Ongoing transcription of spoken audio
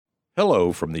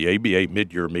Hello from the ABA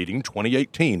Mid-Year Meeting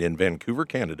 2018 in Vancouver,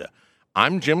 Canada.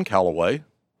 I'm Jim Calloway.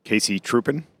 Casey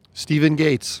Truppin. Stephen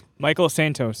Gates. Michael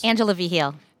Santos. Angela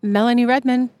Vigil. Melanie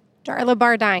Redmond. Darla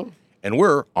Bardine. And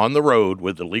we're on the road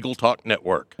with the Legal Talk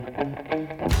Network.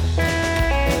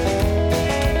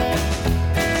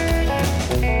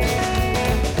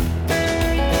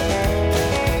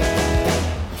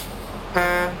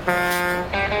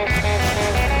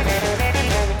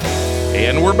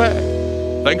 And we're back.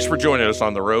 Thanks for joining us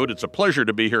on the road. It's a pleasure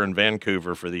to be here in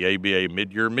Vancouver for the ABA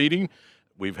Mid-Year Meeting.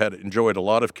 We've enjoyed a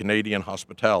lot of Canadian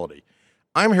hospitality.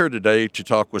 I'm here today to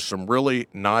talk with some really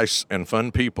nice and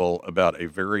fun people about a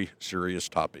very serious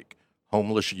topic,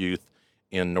 homeless youth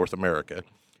in North America.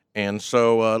 And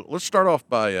so let's start off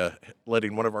by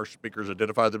letting one of our speakers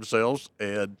identify themselves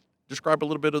and describe a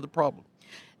little bit of the problem.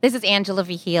 This is Angela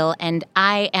Vigil, and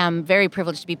I am very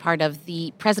privileged to be part of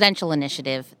the presidential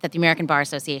initiative that the American Bar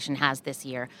Association has this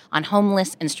year on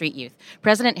homeless and street youth.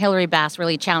 President Hillary Bass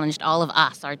really challenged all of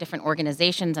us, our different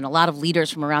organizations, and a lot of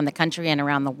leaders from around the country and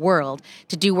around the world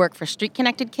to do work for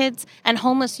street-connected kids and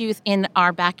homeless youth in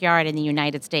our backyard in the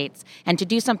United States, and to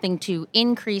do something to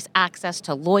increase access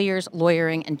to lawyers,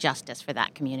 lawyering, and justice for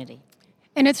that community.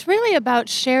 And it's really about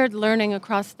shared learning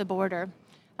across the border.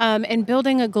 And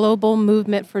building a global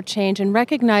movement for change and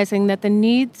recognizing that the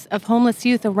needs of homeless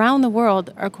youth around the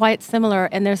world are quite similar,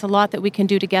 and there's a lot that we can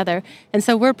do together. And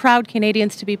so we're proud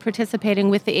Canadians to be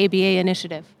participating with the ABA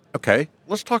initiative. Okay,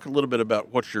 let's talk a little bit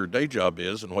about what your day job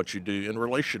is and what you do in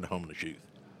relation to homeless youth.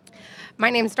 My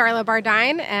name is Darla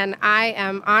Bardine, and I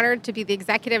am honored to be the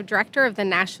Executive Director of the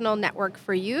National Network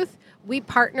for Youth. We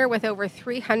partner with over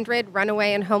 300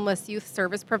 runaway and homeless youth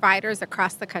service providers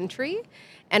across the country,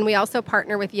 and we also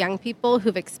partner with young people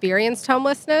who've experienced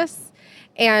homelessness.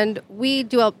 And we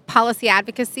do a policy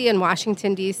advocacy in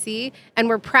Washington, D.C., and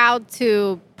we're proud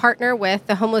to partner with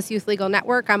the Homeless Youth Legal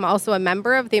Network. I'm also a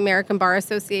member of the American Bar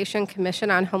Association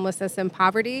Commission on Homelessness and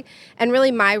Poverty, and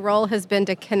really my role has been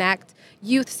to connect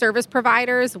youth service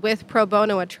providers with pro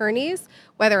bono attorneys,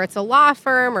 whether it's a law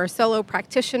firm or solo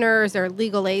practitioners or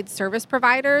legal aid service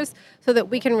providers, so that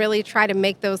we can really try to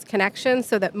make those connections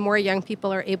so that more young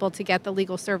people are able to get the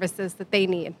legal services that they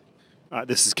need.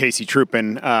 This is Casey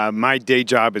Truppin. My day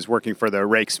job is working for the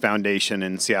Rakes Foundation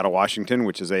in Seattle, Washington,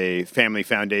 which is a family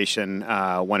foundation.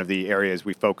 One of the areas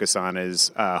we focus on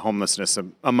is homelessness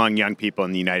among young people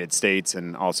in the United States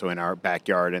and also in our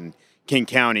backyard in King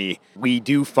County. We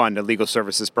do fund a legal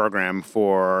services program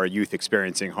for youth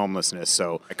experiencing homelessness.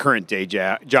 So a current day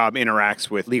job interacts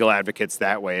with legal advocates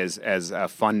that way as a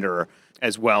funder,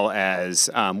 as well as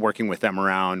working with them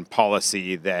around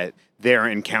policy that they're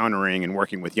encountering and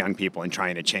working with young people and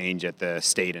trying to change at the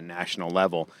state and national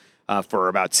level. For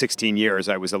about 16 years,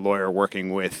 I was a lawyer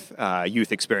working with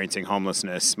youth experiencing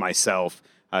homelessness myself.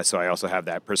 So I also have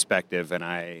that perspective, and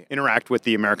I interact with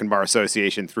the American Bar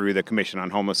Association through the Commission on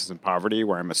Homelessness and Poverty,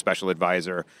 where I'm a special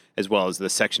advisor, as well as the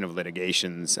Section of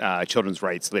Litigations, Children's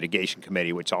Rights Litigation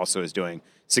Committee, which also is doing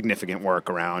significant work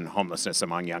around homelessness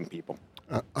among young people.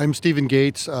 I'm Stephen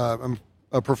Gates. I'm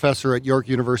a professor at York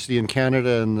University in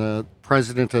Canada and the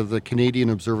president of the Canadian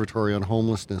Observatory on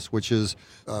Homelessness, which is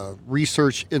a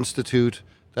research institute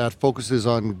that focuses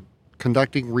on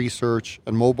conducting research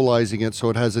and mobilizing it so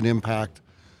it has an impact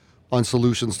on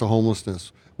solutions to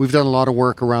homelessness. We've done a lot of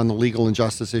work around the legal and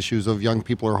justice issues of young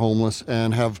people who are homeless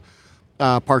and have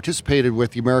participated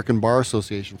with the American Bar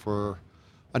Association for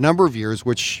a number of years,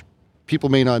 which people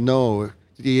may not know.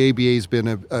 The ABA has been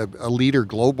a leader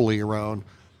globally around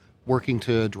working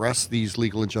to address these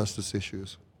legal and justice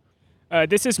issues.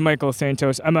 This is Michael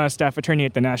Santos. I'm a staff attorney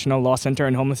at the National Law Center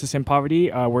on Homelessness and Poverty.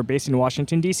 We're based in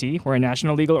Washington, D.C. We're a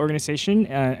national legal organization,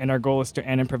 and our goal is to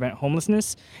end and prevent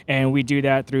homelessness. And we do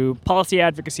that through policy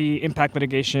advocacy, impact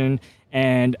litigation,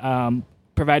 and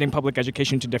providing public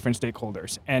education to different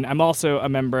stakeholders. And I'm also a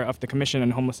member of the Commission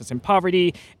on Homelessness and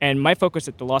Poverty, and my focus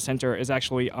at the Law Center is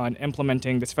actually on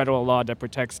implementing this federal law that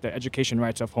protects the education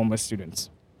rights of homeless students.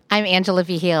 I'm Angela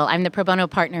Vigil. I'm the pro bono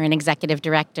partner and executive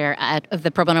director of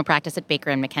the pro bono practice at Baker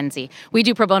 & McKenzie. We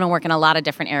do pro bono work in a lot of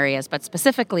different areas, but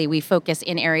specifically we focus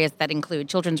in areas that include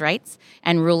children's rights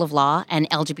and rule of law and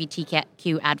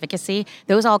LGBTQ advocacy.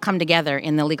 Those all come together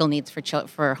in the legal needs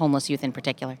for homeless youth in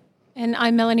particular. And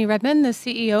I'm Melanie Redmond, the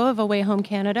CEO of Away Home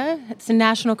Canada. It's a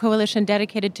national coalition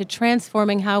dedicated to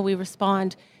transforming how we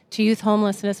respond to youth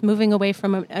homelessness, moving away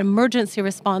from an emergency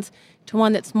response to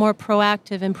one that's more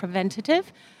proactive and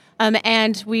preventative.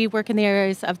 And we work in the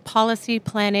areas of policy,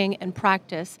 planning, and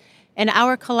practice. And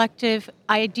our collective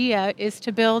idea is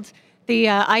to build the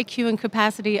IQ and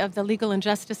capacity of the legal and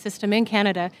justice system in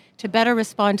Canada to better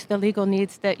respond to the legal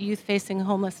needs that youth facing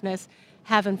homelessness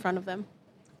have in front of them.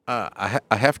 I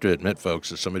have to admit,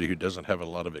 folks, as somebody who doesn't have a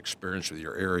lot of experience with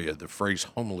your area, the phrase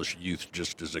homeless youth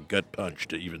just is a gut punch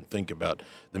to even think about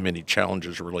the many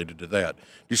challenges related to that.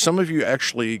 Do some of you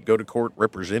actually go to court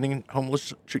representing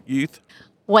homeless youth?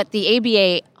 What the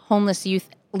ABA Homeless Youth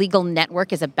Legal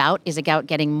Network is about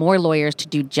getting more lawyers to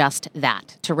do just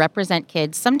that, to represent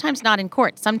kids, sometimes not in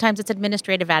court. Sometimes it's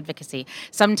administrative advocacy.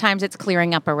 Sometimes it's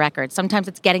clearing up a record. Sometimes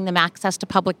it's getting them access to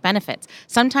public benefits.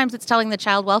 Sometimes it's telling the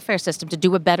child welfare system to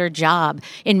do a better job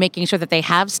in making sure that they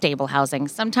have stable housing.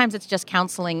 Sometimes it's just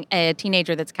counseling a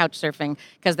teenager that's couch surfing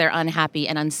because they're unhappy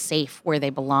and unsafe where they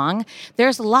belong.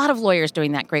 There's a lot of lawyers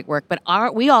doing that great work, but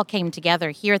we all came together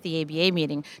here at the ABA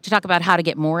meeting to talk about how to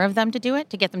get more of them to do it,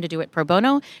 to get them to do it pro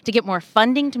bono, to get more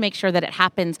funding to make sure that it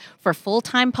happens for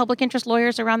full-time public interest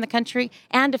lawyers around the country,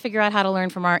 and to figure out how to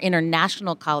learn from our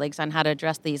international colleagues on how to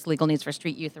address these legal needs for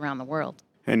street youth around the world.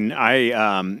 And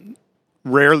I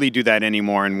rarely do that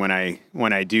anymore. And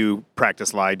when I do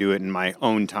practice law, I do it in my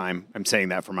own time. I'm saying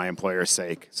that for my employer's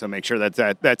sake. So make sure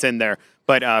that's in there.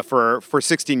 But for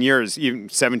 16 years, even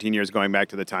 17 years going back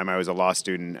to the time I was a law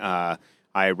student,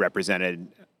 I represented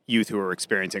youth who are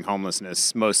experiencing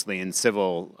homelessness, mostly in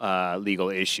civil legal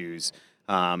issues.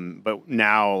 But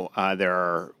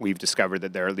now we've discovered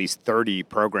that there are at least 30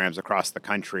 programs across the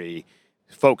country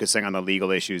focusing on the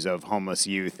legal issues of homeless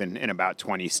youth in about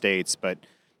 20 states. But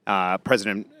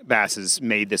President Bass has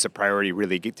made this a priority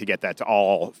really to get that to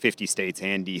all 50 states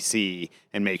and D.C.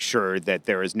 and make sure that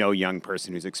there is no young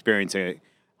person who's experiencing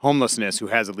homelessness who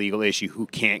has a legal issue who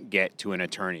can't get to an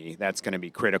attorney. That's going to be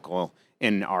critical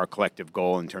in our collective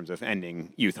goal in terms of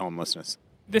ending youth homelessness.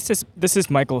 This is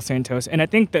Michael Santos, and I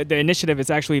think that the initiative is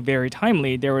actually very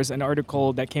timely. There was an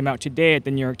article that came out today at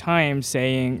the New York Times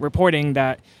reporting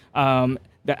that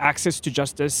the access to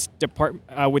justice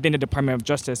within the Department of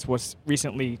Justice was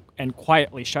recently and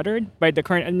quietly shuttered by the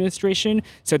current administration.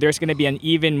 So there's going to be an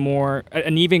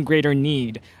even greater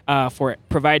need for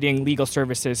providing legal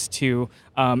services to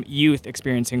youth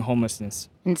experiencing homelessness.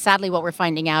 And sadly, what we're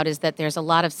finding out is that there's a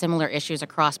lot of similar issues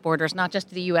across borders, not just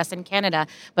to the U.S. and Canada,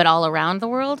 but all around the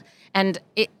world. And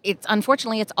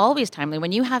unfortunately, it's always timely.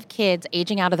 When you have kids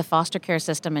aging out of the foster care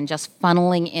system and just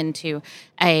funneling into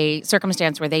a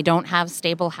circumstance where they don't have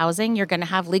stable housing, you're going to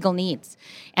have legal needs.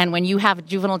 And when you have a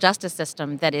juvenile justice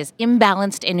system that is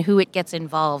imbalanced in who it gets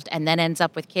involved and then ends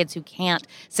up with kids who can't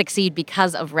succeed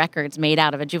because of records made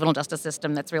out of a juvenile justice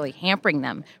system that's really hampering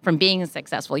them from being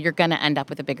successful, you're going to end up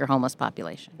with a bigger homeless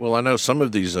population. Well, I know some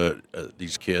of these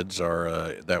kids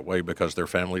are that way because their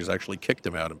families actually kicked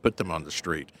them out and put them on the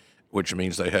street, which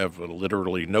means they have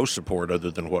literally no support other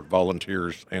than what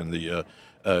volunteers and the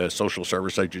social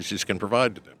service agencies can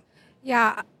provide to them.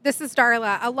 Yeah, this is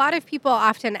Darla. A lot of people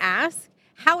often ask,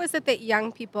 how is it that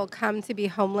young people come to be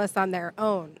homeless on their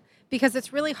own? Because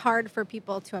it's really hard for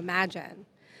people to imagine.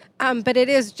 But it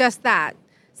is just that.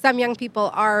 Some young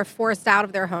people are forced out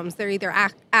of their homes. They're either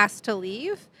asked to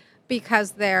leave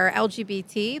because they're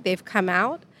LGBT, they've come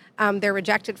out, they're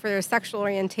rejected for their sexual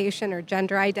orientation or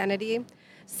gender identity.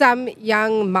 Some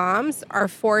young moms are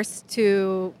forced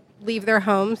to leave their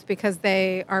homes because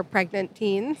they are pregnant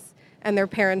teens and their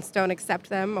parents don't accept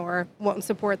them or won't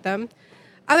support them.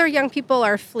 Other young people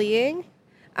are fleeing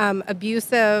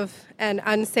abusive and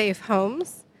unsafe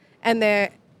homes.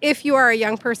 And if you are a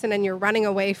young person and you're running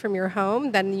away from your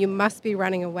home, then you must be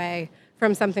running away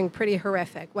from something pretty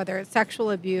horrific, whether it's sexual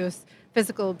abuse,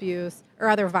 physical abuse, or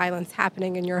other violence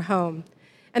happening in your home.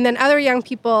 And then other young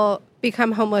people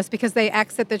become homeless because they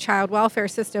exit the child welfare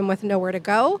system with nowhere to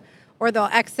go, or they'll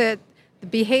exit the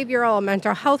behavioral and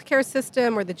mental health care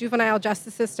system or the juvenile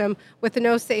justice system with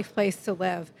no safe place to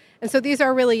live. And so these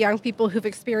are really young people who've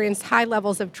experienced high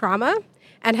levels of trauma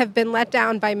and have been let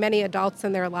down by many adults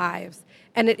in their lives.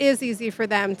 And it is easy for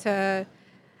them to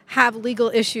have legal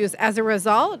issues as a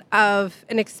result of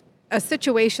a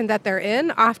situation that they're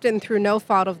in, often through no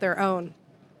fault of their own.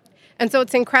 And so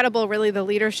it's incredible, really, the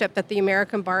leadership that the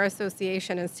American Bar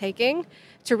Association is taking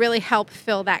to really help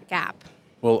fill that gap.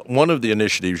 Well, one of the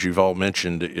initiatives you've all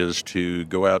mentioned is to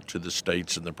go out to the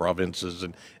states and the provinces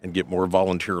and get more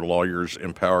volunteer lawyers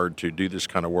empowered to do this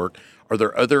kind of work. Are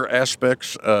there other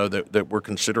aspects that we're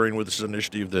considering with this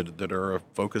initiative that are a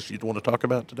focus you'd want to talk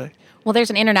about today? Well, there's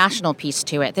an international piece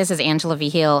to it. This is Angela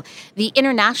Vigil. The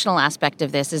international aspect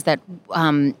of this is that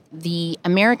the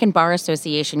American Bar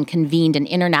Association convened an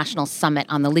international summit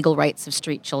on the legal rights of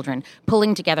street children,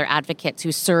 pulling together advocates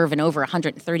who serve in over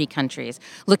 130 countries,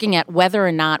 looking at whether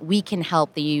or not we can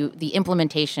help the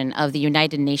implementation of the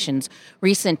United Nations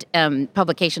recent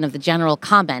publication of the General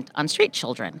Comment on Street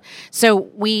Children. So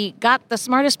we got got the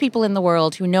smartest people in the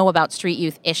world who know about street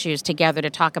youth issues together to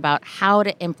talk about how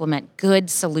to implement good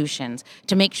solutions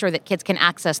to make sure that kids can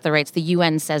access the rights the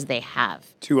UN says they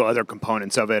have. Two other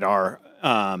components of it are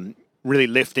really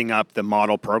lifting up the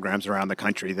model programs around the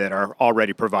country that are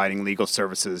already providing legal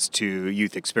services to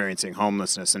youth experiencing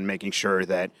homelessness, and making sure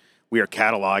that we are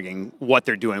cataloging what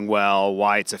they're doing well,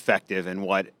 why it's effective, and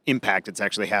what impact it's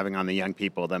actually having on the young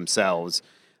people themselves.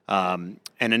 And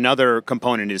another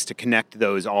component is to connect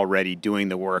those already doing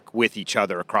the work with each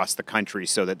other across the country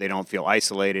so that they don't feel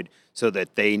isolated, so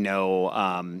that they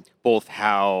know both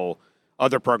how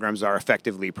other programs are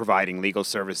effectively providing legal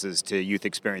services to youth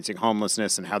experiencing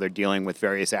homelessness and how they're dealing with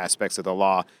various aspects of the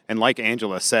law. And like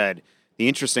Angela said, the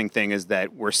interesting thing is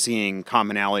that we're seeing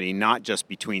commonality not just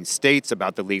between states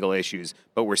about the legal issues,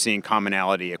 but we're seeing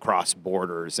commonality across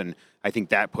borders. And I think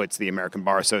that puts the American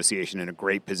Bar Association in a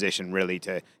great position really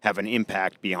to have an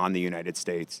impact beyond the United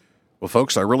States. Well,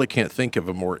 folks, I really can't think of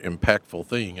a more impactful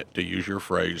thing, to use your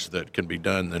phrase, that can be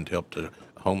done than to help a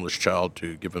homeless child,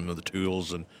 to give them the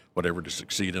tools and whatever to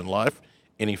succeed in life.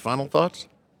 Any final thoughts?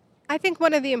 I think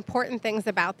one of the important things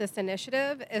about this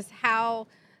initiative is how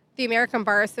the American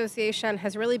Bar Association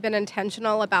has really been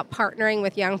intentional about partnering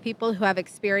with young people who have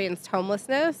experienced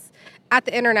homelessness. At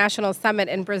the International Summit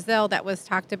in Brazil that was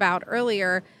talked about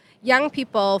earlier, young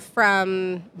people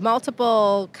from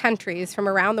multiple countries from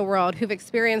around the world who've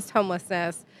experienced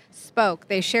homelessness spoke.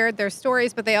 They shared their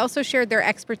stories, but they also shared their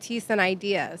expertise and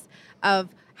ideas of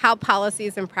how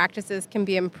policies and practices can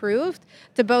be improved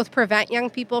to both prevent young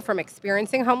people from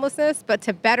experiencing homelessness, but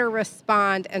to better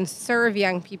respond and serve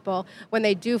young people when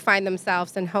they do find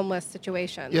themselves in homeless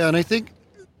situations. Yeah, and I think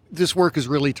this work is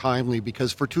really timely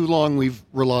because for too long we've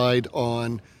relied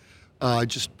on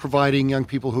just providing young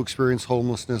people who experience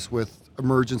homelessness with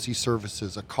emergency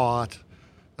services, a cot,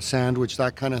 a sandwich,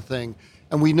 that kind of thing.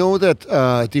 And we know that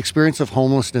the experience of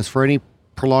homelessness for any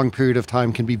prolonged period of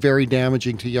time can be very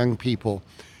damaging to young people.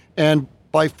 And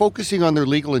by focusing on their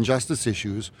legal and justice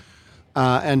issues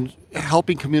and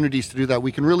helping communities to do that,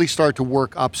 we can really start to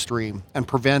work upstream and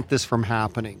prevent this from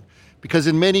happening. Because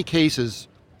in many cases,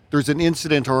 there's an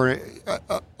incident or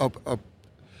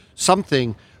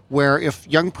something where if a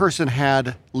young person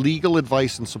had legal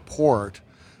advice and support,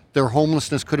 their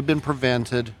homelessness could have been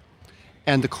prevented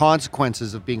and the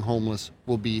consequences of being homeless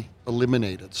will be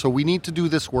eliminated. So we need to do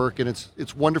this work, and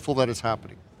it's wonderful that it's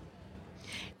happening.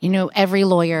 You know, every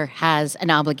lawyer has an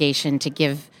obligation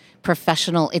to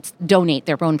donate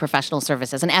their own professional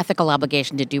services, an ethical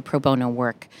obligation to do pro bono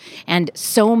work. And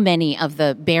so many of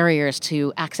the barriers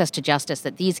to access to justice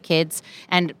that these kids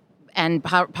and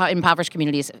impoverished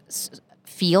communities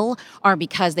feel are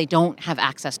because they don't have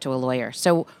access to a lawyer.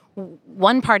 So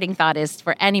one parting thought is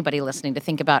for anybody listening to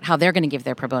think about how they're going to give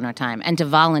their pro bono time and to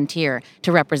volunteer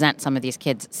to represent some of these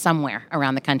kids somewhere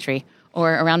around the country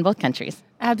or around both countries.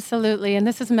 Absolutely. And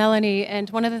this is Melanie. And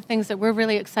one of the things that we're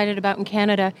really excited about in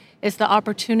Canada is the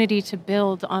opportunity to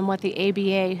build on what the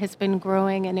ABA has been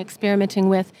growing and experimenting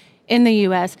with in the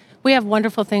U.S. We have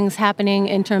wonderful things happening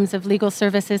in terms of legal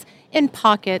services in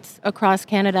pockets across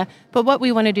Canada. But what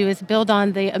we want to do is build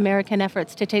on the American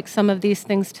efforts to take some of these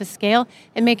things to scale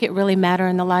and make it really matter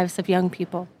in the lives of young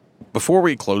people. Before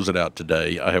we close it out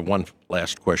today, I have one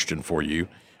last question for you.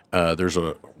 There's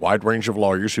a wide range of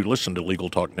lawyers who listen to Legal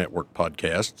Talk Network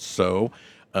podcasts. So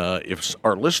if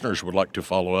our listeners would like to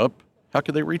follow up, how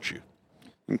can they reach you?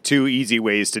 Two easy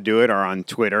ways to do it are on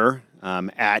Twitter,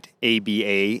 at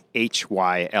ABAHYLN.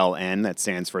 That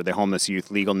stands for the Homeless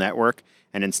Youth Legal Network.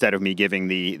 And instead of me giving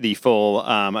the full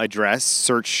address,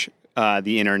 search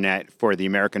the internet for the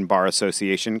American Bar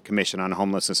Association Commission on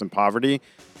Homelessness and Poverty.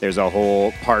 There's a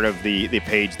whole part of the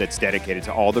page that's dedicated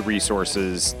to all the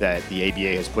resources that the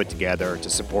ABA has put together to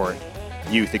support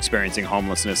youth experiencing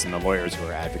homelessness and the lawyers who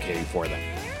are advocating for them.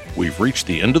 We've reached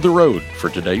the end of the road for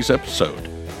today's episode.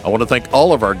 I want to thank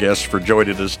all of our guests for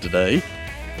joining us today.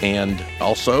 And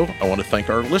also, I want to thank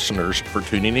our listeners for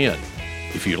tuning in.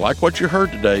 If you like what you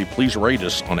heard today, please rate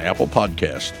us on Apple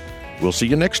Podcasts. We'll see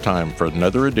you next time for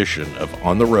another edition of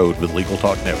On the Road with Legal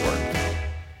Talk Network.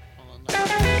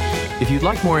 If you'd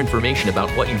like more information about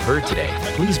what you've heard today,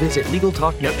 please visit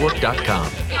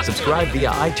LegalTalkNetwork.com. Subscribe via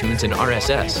iTunes and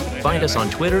RSS. Find us on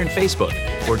Twitter and Facebook,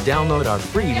 or download our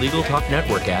free Legal Talk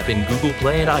Network app in Google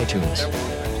Play and iTunes.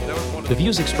 The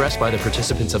views expressed by the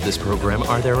participants of this program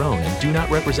are their own and do not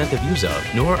represent the views of,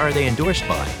 nor are they endorsed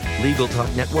by, Legal Talk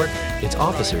Network, its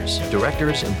officers,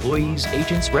 directors, employees,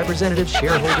 agents, representatives,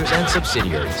 shareholders, and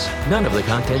subsidiaries. None of the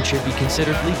content should be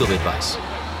considered legal advice.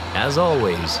 As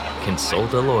always,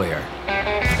 consult a lawyer.